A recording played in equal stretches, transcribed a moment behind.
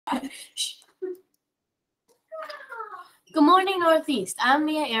Good morning, Northeast. I'm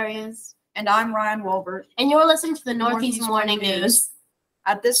Mia Arias. And I'm Ryan Wolbert. And you're listening to the Northeast Morning News.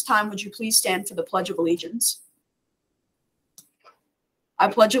 At this time, would you please stand for the Pledge of Allegiance? I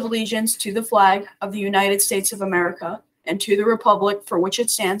pledge allegiance to the flag of the United States of America and to the republic for which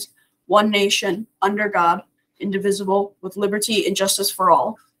it stands, one nation, under God, indivisible, with liberty and justice for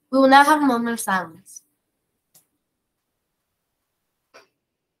all. We will now have a moment of silence.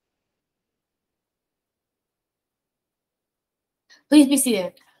 Please be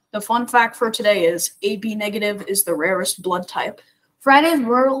seated. The fun fact for today is AB negative is the rarest blood type. Friday's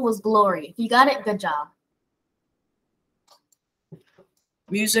word was glory. If you got it, good job.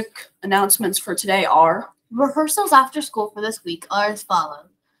 Music announcements for today are: rehearsals after school for this week are as follows.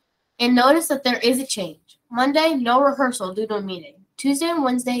 And notice that there is a change. Monday, no rehearsal due to a meeting. Tuesday and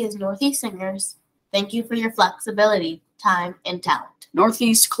Wednesday is Northeast Singers. Thank you for your flexibility, time, and talent.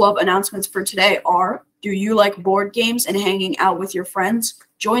 Northeast Club announcements for today are: do you like board games and hanging out with your friends?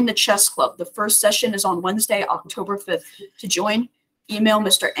 Join the chess club. The first session is on Wednesday, October 5th. To join, email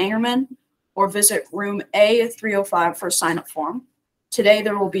Mr. Angerman or visit room A305 for a sign-up form. Today,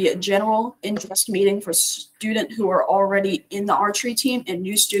 there will be a general interest meeting for students who are already in the archery team and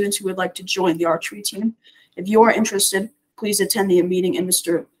new students who would like to join the archery team. If you are interested, please attend the meeting in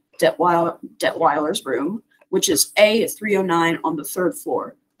Mr. Detweiler's room, which is A309 on the 3rd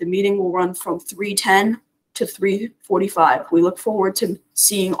floor. The meeting will run from 3:10 to 3:45. We look forward to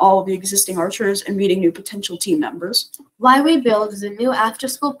seeing all of the existing archers and meeting new potential team members. Why We Build is a new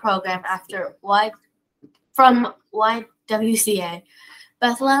after-school program from YWCA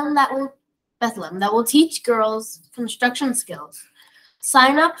Bethlehem that will teach girls construction skills.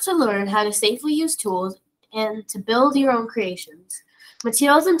 Sign up to learn how to safely use tools and to build your own creations.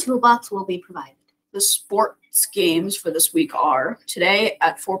 Materials and toolbox will be provided. The sports games for this week are today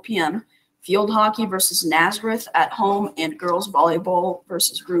at 4 p.m. field hockey versus Nazareth at home and girls volleyball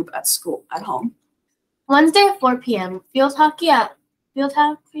versus group at school at home. Wednesday at 4 p.m. field hockey at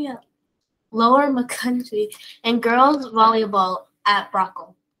Lower McCountry and girls volleyball at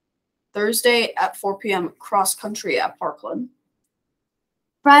Brockle. Thursday at 4 p.m. cross country at Parkland.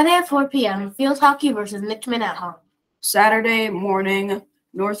 Friday at 4 p.m. field hockey versus Nichman at home. Saturday morning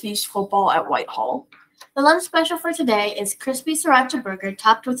Northeast football at Whitehall. The lunch special for today is crispy sriracha burger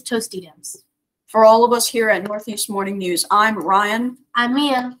topped with Tostitos. For all of us here at Northeast Morning News, I'm Ryan. I'm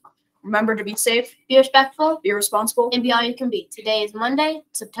Mia. Remember to be safe, be respectful, be responsible, and be all you can be. Today is Monday,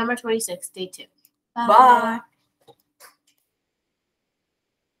 September 26th, day 2. Bye.